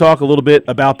 Can you talk a little bit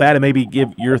about that and maybe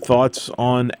give your thoughts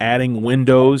on adding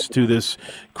windows to this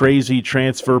crazy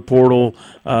transfer portal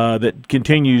that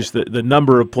continues, the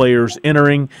number of players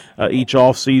entering each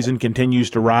offseason continues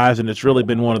to rise, and it's really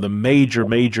been one of the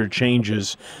major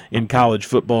changes in college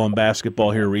football and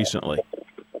basketball here recently?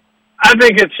 I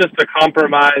think it's just a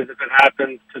compromise if it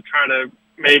happens to try to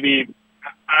maybe,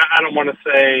 I don't want to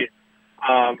say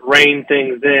rein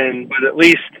things in, but at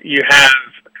least you have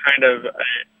kind of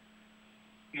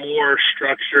a more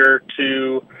structure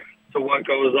to what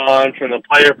goes on from the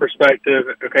player perspective.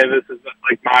 Okay, this is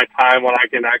like my time when I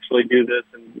can actually do this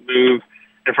and move.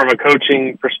 And from a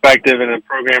coaching perspective and a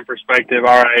program perspective,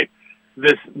 all right,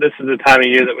 this is the time of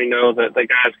year that we know that the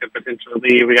guys could potentially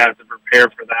leave. We have to prepare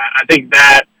for that. I think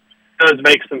that does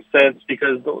make some sense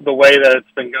because the way that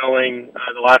it's been going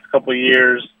the last couple of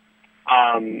years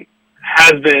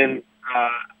has been,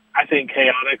 I think,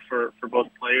 chaotic for both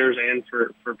players and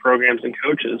for programs and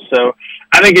coaches. So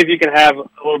I think if you can have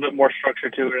a little bit more structure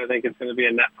to it, I think it's going to be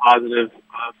a net positive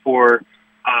for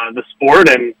the sport.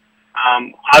 And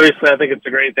obviously, I think it's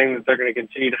a great thing that they're going to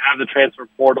continue to have the transfer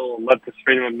portal and let this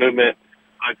freedom of movement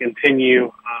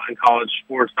continue in college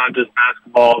sports, not just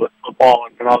basketball, but football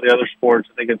and all the other sports.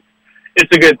 I think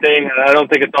it's a good thing. And I don't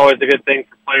think it's always a good thing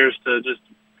for players to just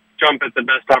jump at the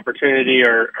best opportunity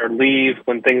or leave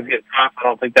when things get tough. I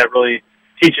don't think that really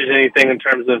teaches anything in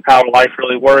terms of how life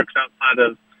really works outside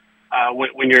of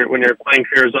when your playing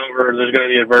career is over. There's going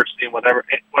to be adversity in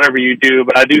whatever you do,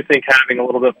 but I do think having a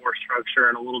little bit more structure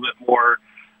and a little bit more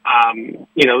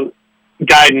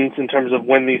guidance in terms of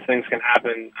when these things can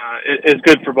happen is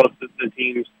good for both the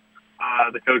teams,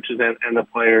 the coaches and the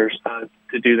players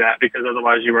to do that, because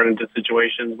otherwise you run into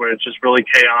situations where it's just really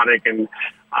chaotic and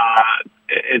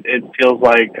it feels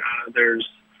like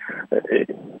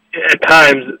at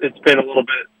times it's been a little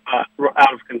bit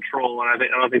out of control, and I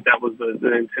don't think that was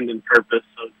the intended purpose.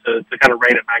 So to kind of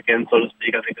rein it back in, so to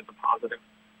speak, I think it's a positive.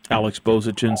 Alex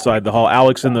Bozich inside the hall.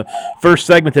 Alex, in the first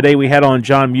segment today, we had on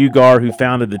John Mugar, who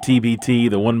founded the TBT,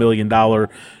 the $1 million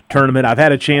tournament. I've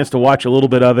had a chance to watch a little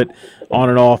bit of it on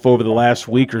and off over the last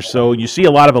week or so. You see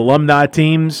a lot of alumni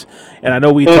teams, and I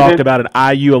know we talked about an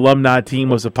IU alumni team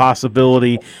was a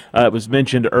possibility. It was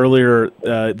mentioned earlier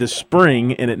this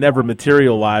spring, and it never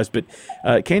materialized.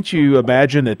 But can't you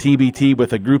imagine a TBT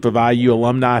with a group of IU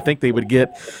alumni? I think they would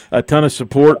get a ton of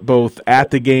support both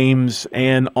at the games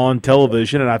and on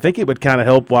television, and I think it would kind of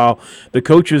help while the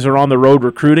coaches are on the road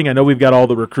recruiting. I know we've got all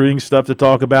the recruiting stuff to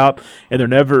talk about, and there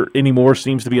never anymore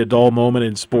seems to be a dull moment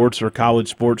in sports or college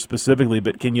sports specifically,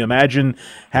 but can you imagine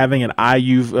having an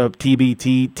IU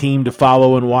TBT team to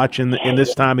follow and watch in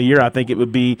this time of year? I think it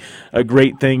would be a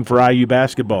great thing for IU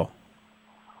basketball.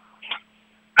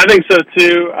 I think so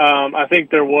too. I think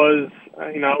there was,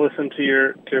 I listened to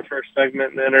your first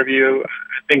segment in the interview.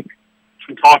 I think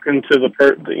from talking to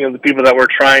the people that were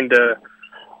trying to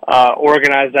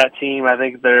organize that team, I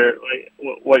think they're like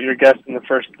what your guest in the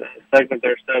first segment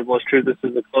there said was true. This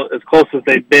is as close as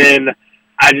they've been.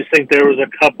 I just think there was a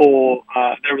couple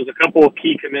of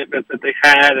key commitments that they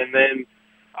had, and then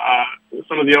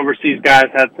some of the overseas guys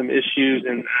had some issues.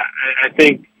 And I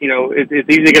think it's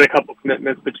easy to get a couple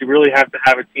commitments, but you really have to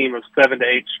have a team of 7 to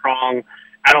 8 strong.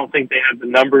 I don't think they have the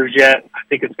numbers yet. I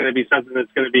think it's going to be something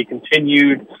that's going to be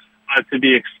continued to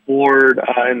be explored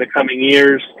in the coming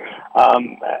years.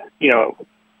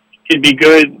 It'd be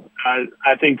good,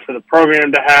 I think, for the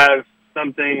program to have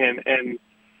something, and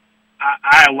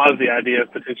I love the idea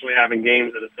of potentially having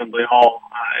games at Assembly Hall.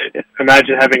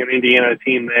 Imagine having an Indiana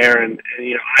team there, and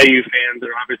IU fans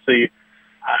are obviously,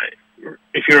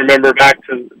 if you remember back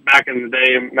in the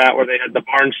day, Matt, where they had the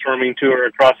barnstorming tour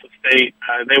across the state,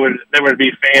 there would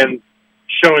be fans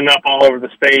showing up all over the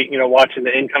state, watching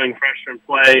the incoming freshmen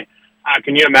play.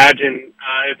 Can you imagine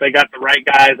if they got the right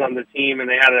guys on the team and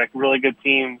they had a really good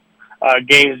team,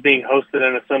 games being hosted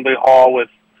in Assembly Hall with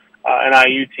an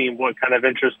IU team, what kind of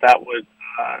interest that would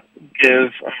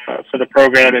give for the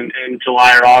program in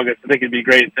July or August? I think it'd be a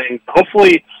great thing.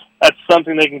 Hopefully that's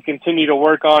something they can continue to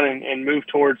work on and move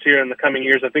towards here in the coming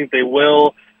years. I think they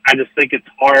will. I just think it's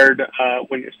hard,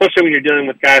 especially when you're dealing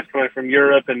with guys coming from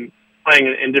Europe and playing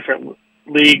in different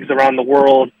leagues around the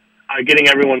world. Getting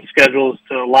everyone's schedules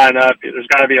to line up. There's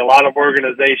got to be a lot of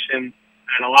organization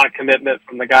and a lot of commitment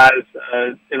from the guys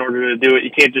in order to do it.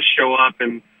 You can't just show up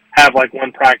and have like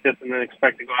one practice and then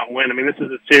expect to go out and win. I mean, this is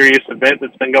a serious event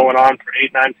that's been going on for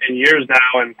 8, 9, 10 years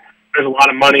now, and there's a lot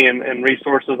of money and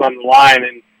resources on the line.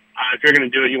 And if you're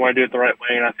going to do it, you want to do it the right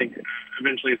way. And I think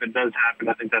eventually, if it does happen,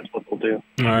 I think that's what they'll do.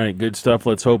 All right, good stuff.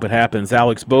 Let's hope it happens.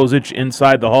 Alex Bozich,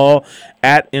 Inside the Hall,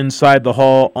 at Inside the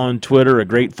Hall on Twitter. A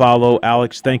great follow.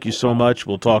 Alex, thank you so much.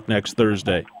 We'll talk next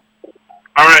Thursday.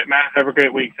 All right, Matt. Have a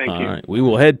great week. Thank you. All right. We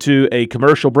will head to a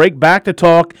commercial break. Back to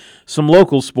talk some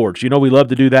local sports. We love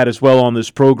to do that as well on this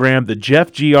program. The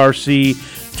Jeff GRC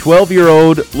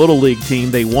 12-year-old Little League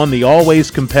team, they won the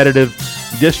always competitive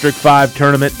District 5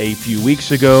 tournament a few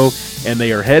weeks ago, and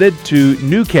they are headed to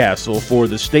Newcastle for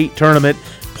the state tournament.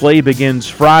 Play begins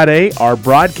Friday. Our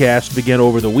broadcast begin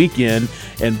over the weekend,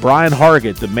 and Brian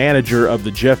Hargett, the manager of the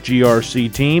Jeff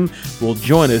GRC team, will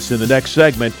join us in the next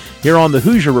segment here on the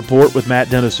Hoosier Report with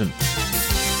Matt Dennison.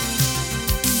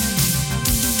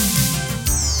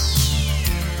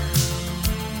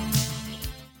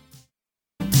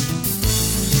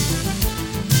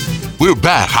 We're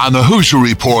back on the Hoosier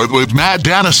Report with Matt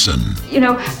Dennison. You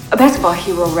know, a basketball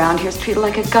hero around here is treated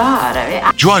like a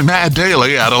god. Join Matt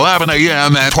daily at 11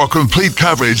 a.m. for complete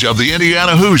coverage of the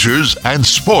Indiana Hoosiers and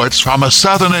sports from a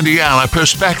Southern Indiana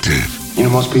perspective. You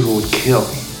know, most people would kill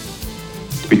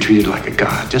to be treated like a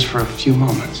god just for a few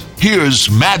moments. Here's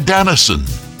Matt Dennison.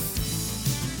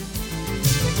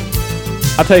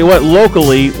 I'll tell you what,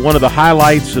 locally, one of the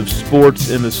highlights of sports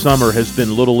in the summer has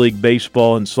been Little League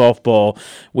baseball and softball.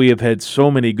 We have had so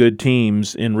many good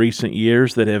teams in recent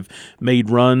years that have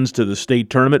made runs to the state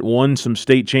tournament, won some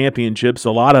state championships, a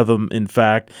lot of them, in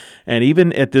fact. And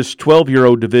even at this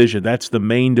 12-year-old division, that's the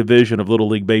main division of Little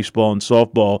League baseball and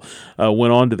softball,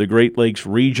 went on to the Great Lakes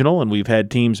Regional, and we've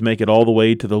had teams make it all the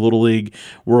way to the Little League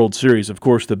World Series. Of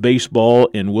course, the baseball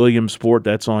in Williamsport,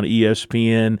 that's on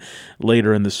ESPN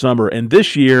later in the summer. And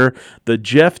this year, the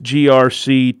Jeff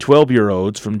GRC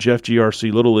 12-year-olds from Jeff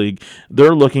GRC Little League,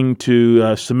 they're looking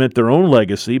to cement their own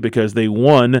legacy because they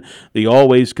won the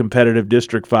always competitive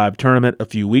District 5 tournament a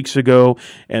few weeks ago,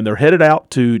 and they're headed out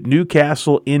to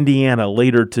Newcastle, Indiana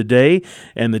later today,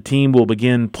 and the team will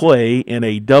begin play in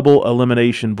a double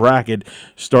elimination bracket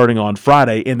starting on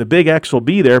Friday, and the Big X will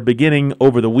be there beginning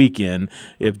over the weekend.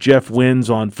 If Jeff wins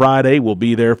on Friday, we'll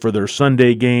be there for their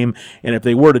Sunday game, and if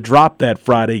they were to drop that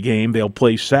Friday game, they'll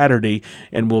play Saturday,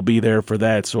 and we'll be there for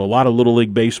that. So a lot of Little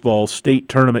League baseball state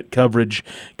tournament coverage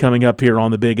coming up here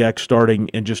on the Big X starting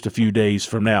in just a few days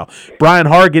from now. Brian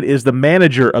Hargett is the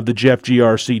manager of the Jeff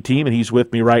GRC team, and he's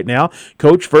with me right now.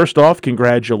 Coach, first off,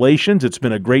 congratulations. It's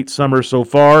been a great summer so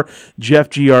far. Jeff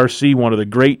GRC, one of the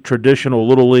great traditional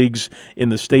Little Leagues in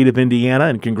the state of Indiana,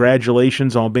 and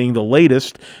congratulations on being the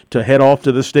latest to head off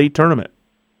to the state tournament.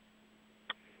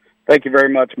 Thank you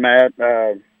very much, Matt.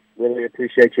 Really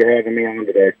appreciate you having me on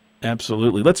today.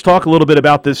 Absolutely. Let's talk a little bit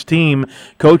about this team.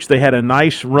 Coach, they had a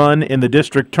nice run in the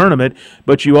district tournament,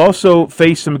 but you also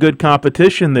faced some good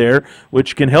competition there,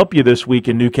 which can help you this week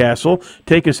in Newcastle.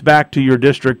 Take us back to your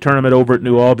district tournament over at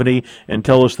New Albany and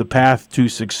tell us the path to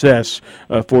success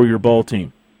for your ball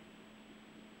team.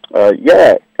 As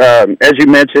you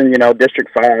mentioned, District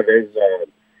 5 is,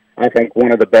 I think,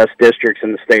 one of the best districts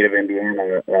in the state of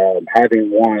Indiana,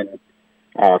 having won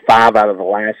 5 out of the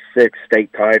last 6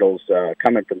 state titles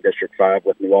coming from District 5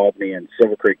 with New Albany and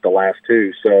Silver Creek the last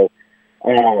 2. So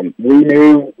we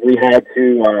knew we had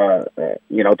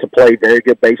to play very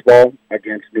good baseball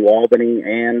against New Albany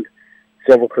and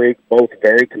Silver Creek, both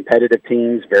very competitive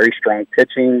teams, very strong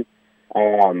pitching.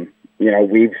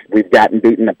 We've gotten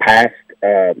beat in the past.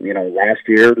 Last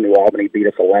year New Albany beat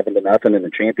us 11-0 in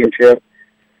the championship.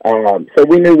 So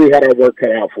we knew we had our work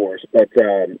cut out for us, but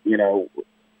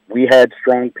we had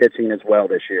strong pitching as well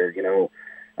this year.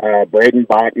 Braden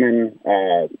Bachman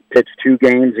pitched 2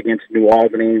 games against New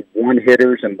Albany, 1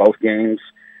 hitters in both games,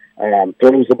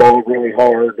 throws the ball really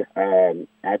hard,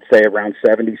 I'd say around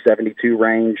 70, 72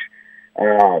 range.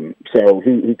 So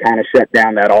he kind of shut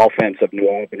down that offense of New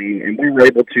Albany, and we were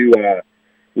able to,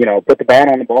 put the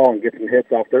bat on the ball and get some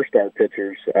hits off their star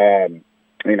pitchers.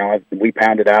 We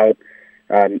pounded out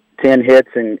 10 hits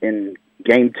in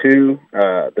Game 2,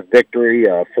 the victory,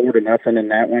 4-0 in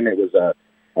that one. It was a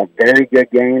very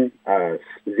good game,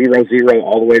 0-0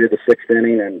 all the way to the 6th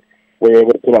inning, and we were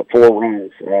able to put up 4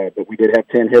 runs. But we did have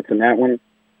 10 hits in that one.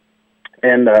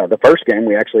 And the first game,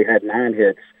 we actually had 9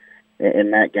 hits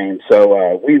in that game.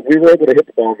 So we were able to hit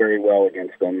the ball very well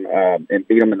against them and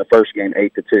beat them in the first game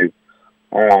 8-2.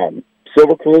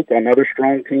 Silver Creek, another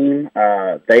strong team,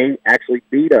 they actually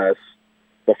beat us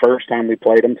the first time we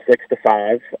played them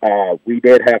 6-5. We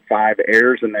did have 5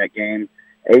 errors in that game.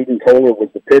 Aiden Toller was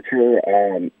the pitcher,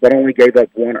 but only gave up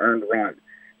 1 earned run.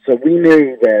 So we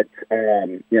knew that,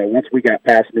 once we got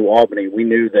past New Albany, we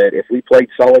knew that if we played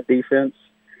solid defense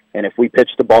and if we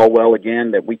pitched the ball well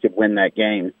again, that we could win that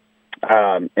game.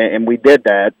 And we did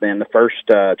that. In the first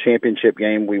championship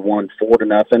game, we won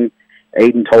 4-0.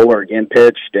 Aiden Toller again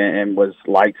pitched and was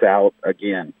lights out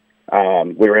again.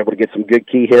 We were able to get some good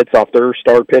key hits off their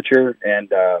star pitcher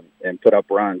and put up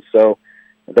runs. So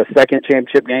the second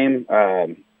championship game,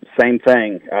 same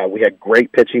thing. We had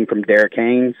great pitching from Derek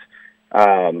Haynes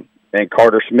and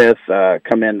Carter Smith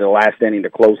come in the last inning to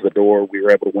close the door. We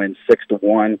were able to win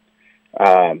 6-1.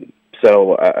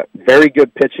 So very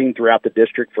good pitching throughout the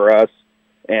district for us,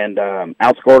 and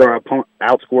outscored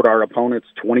our opponents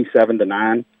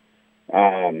 27-9.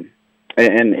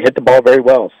 And hit the ball very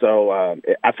well. So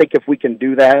I think if we can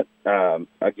do that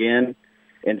again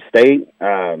in state,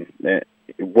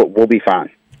 we'll be fine.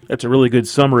 That's a really good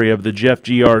summary of the Jeff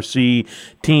GRC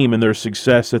team and their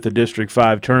success at the District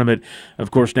 5 tournament.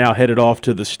 Of course, now headed off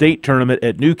to the state tournament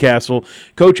at Newcastle.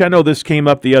 Coach, I know this came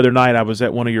up the other night. I was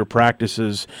at one of your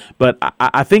practices, but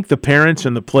I think the parents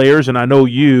and the players, and I know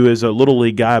you as a Little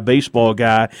League guy, a baseball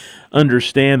guy,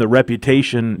 understand the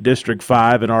reputation District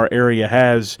 5 in our area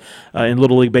has in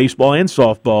Little League baseball and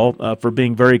softball for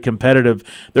being very competitive.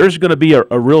 There's going to be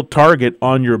a real target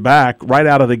on your back right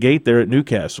out of the gate there at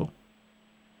Newcastle.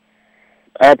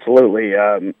 Absolutely.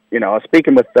 I was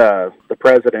speaking with the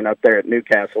president up there at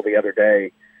Newcastle the other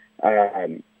day.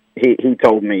 He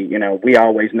told me, we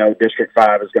always know District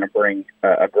 5 is going to bring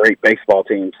a great baseball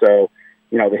team. So,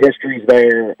 the history's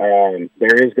there.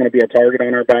 There is going to be a target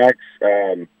on our backs.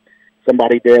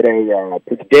 Somebody did a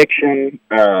prediction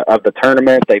of the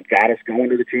tournament. They've got us going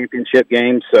to the championship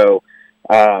game. So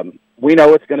we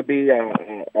know it's going to be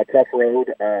a tough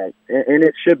road, and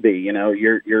it should be.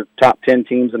 Your top 10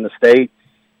 teams in the state,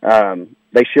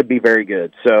 they should be very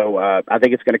good. So I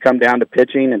think it's going to come down to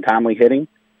pitching and timely hitting.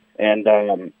 And,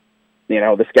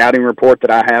 the scouting report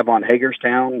that I have on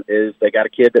Hagerstown is they got a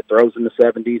kid that throws in the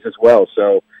 70s as well.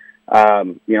 So,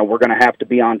 we're going to have to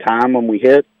be on time when we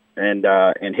hit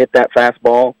and hit that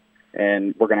fastball.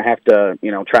 And we're going to have to,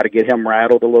 try to get him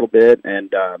rattled a little bit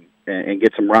and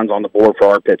get some runs on the board for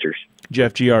our pitchers.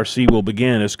 Jeff GRC will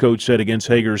begin, as Coach said, against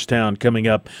Hagerstown coming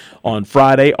up on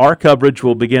Friday. Our coverage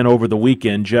will begin over the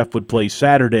weekend. Jeff would play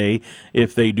Saturday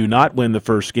if they do not win the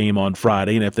first game on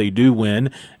Friday. And if they do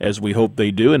win, as we hope they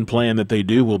do and plan that they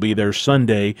do, we'll be there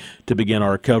Sunday to begin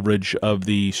our coverage of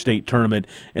the state tournament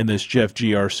and this Jeff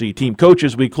GRC team. Coach,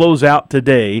 as we close out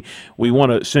today, we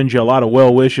want to send you a lot of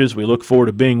well wishes. We look forward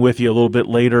to being with you a little bit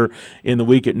later in the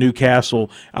week at Newcastle.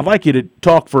 I'd like you to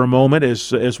talk for a moment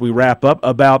as we wrap up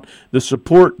about the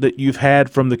support that you've had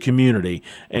from the community,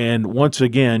 and once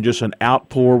again just an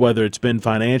outpour, whether it's been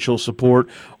financial support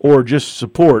or just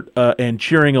support and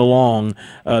cheering along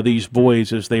these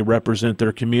boys as they represent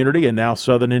their community and now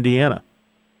Southern Indiana.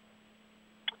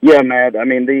 Yeah, Matt, I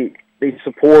mean the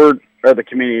support of the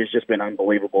community has just been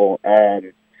unbelievable.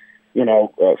 From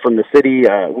the city,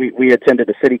 we attended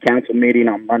a city council meeting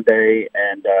on Monday,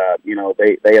 and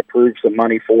they approved some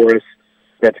money for us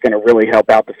that's going to really help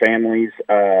out the families.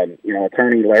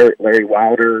 Attorney Larry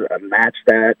Wilder matched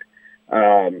that.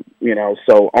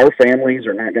 So our families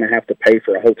are not going to have to pay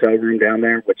for a hotel room down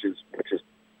there, which is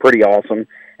pretty awesome.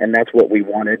 And that's what we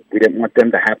wanted. We didn't want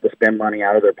them to have to spend money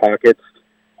out of their pockets.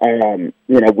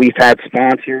 We've had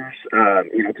sponsors,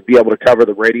 to be able to cover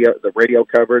the radio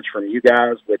coverage from you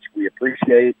guys, which we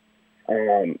appreciate.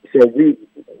 So we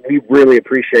really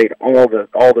appreciate all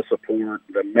the support.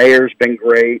 The mayor's been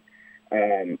great.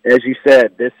 As you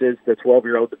said, this is the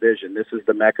 12-year-old division. This is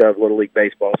the mecca of Little League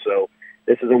baseball. So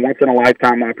this is a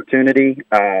once-in-a-lifetime opportunity.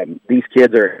 These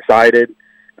kids are excited.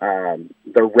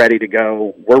 They're ready to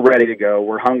go. We're ready to go.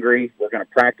 We're hungry. We're going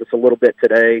to practice a little bit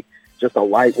today, just a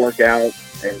light workout,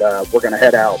 and we're going to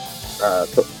head out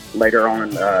later on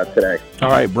today. All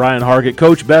right, Brian Hargett.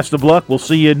 Coach, best of luck. We'll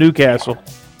see you in Newcastle.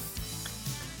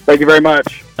 Thank you very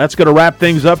much. That's going to wrap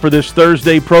things up for this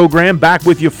Thursday program. Back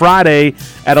with you Friday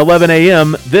at 11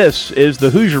 a.m. This is the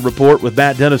Hoosier Report with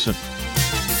Matt Dennison.